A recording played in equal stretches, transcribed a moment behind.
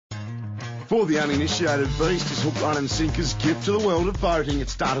For the uninitiated, Beast is hook, line and sinker's gift to the world of boating. It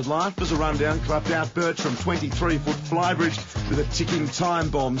started life as a rundown clapped out Bertram 23-foot flybridge with a ticking time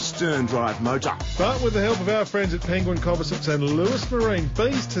bomb sterndrive motor. But with the help of our friends at Penguin Composites and Lewis Marine,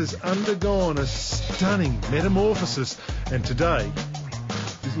 Beast has undergone a stunning metamorphosis, and today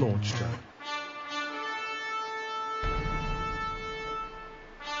is launch day.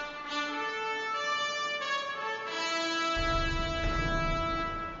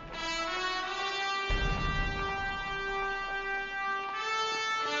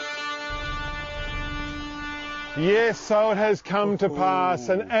 Yes, so it has come to pass,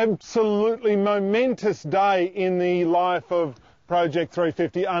 an absolutely momentous day in the life of Project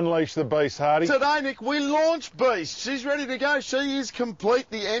 350 Unleash the Beast, Hardy. Today, Nick, we launch Beast. She's ready to go. She is complete.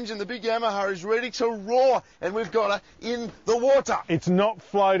 The engine, the big Yamaha, is ready to roar, and we've got her in the water. It's not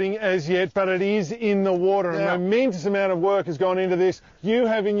floating as yet, but it is in the water. Yeah. A momentous amount of work has gone into this. You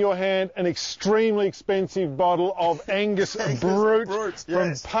have in your hand an extremely expensive bottle of Angus Brute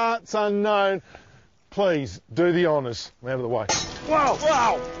from parts unknown. Please, do the honours. Out of the way. Wow,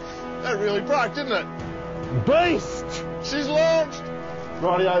 wow! That really broke, didn't it? Beast! She's launched!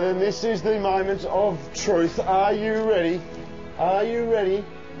 Rightio then, this is the moment of truth. Are you ready? Are you ready?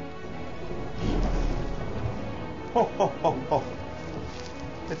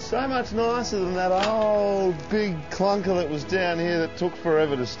 It's so much nicer than that old big clunker that was down here that took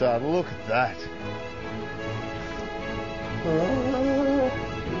forever to start. Look at that.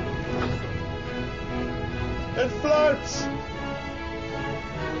 It floats!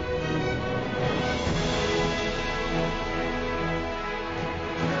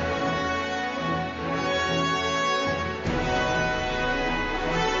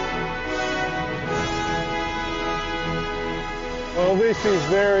 Well, this is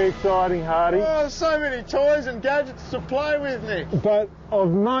very exciting, Hardy. Oh, so many toys and gadgets to play with, Nick. But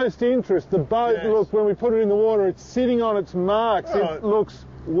of most interest, the boat, Yes. look, when we put it in the water, it's sitting on its marks. Oh. It looks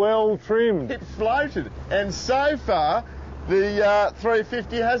well trimmed. It floated, and so far the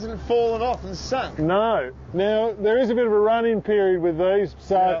 350 hasn't fallen off and sunk. No. Now, there is a bit of a run-in period with these,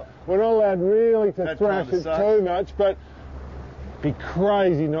 so Yeah. we're not allowed really to That thrash kinda it sucks. too much, but it'd be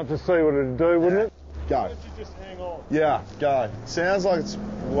crazy not to see what it'd do, wouldn't it? Go. Why don't you just hang on? Yeah, go. Sounds like it's...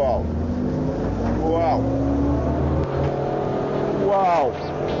 Whoa. Wow. Wow.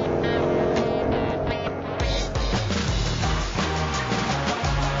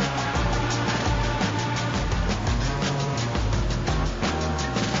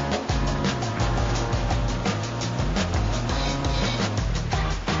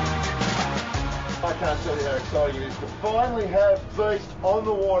 I can't tell you how exciting it is to finally have Beast on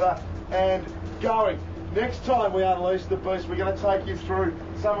the water and going. Next time we unleash the Beast, we're going to take you through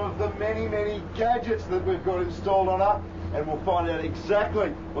some of the many, many gadgets that we've got installed on her, and we'll find out exactly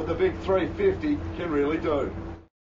what the big 350 can really do.